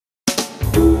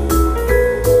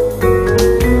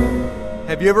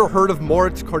Have you ever heard of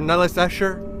Moritz Cornelis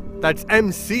Escher? That's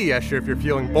MC Escher if you're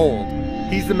feeling bold.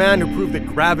 He's the man who proved that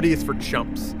gravity is for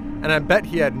chumps, and I bet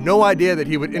he had no idea that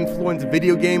he would influence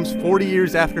video games 40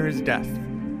 years after his death.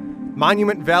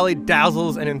 Monument Valley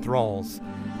dazzles and enthralls.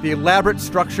 The elaborate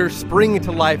structure springing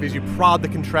to life as you prod the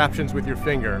contraptions with your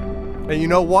finger. And you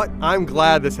know what? I'm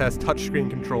glad this has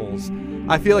touchscreen controls.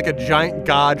 I feel like a giant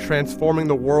god transforming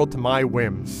the world to my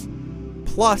whims.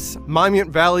 Plus, Monument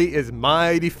Valley is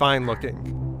mighty fine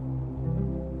looking.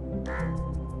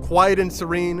 Quiet and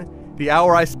serene, the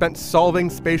hour I spent solving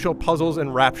spatial puzzles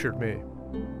enraptured me.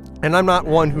 And I'm not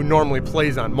one who normally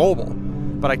plays on mobile,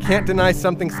 but I can't deny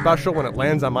something special when it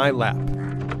lands on my lap.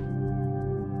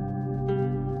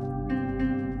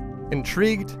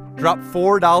 Intrigued? Drop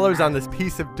 $4 on this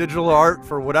piece of digital art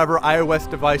for whatever iOS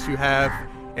device you have,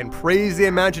 and praise the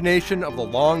imagination of the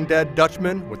long-dead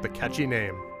Dutchman with the catchy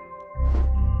name.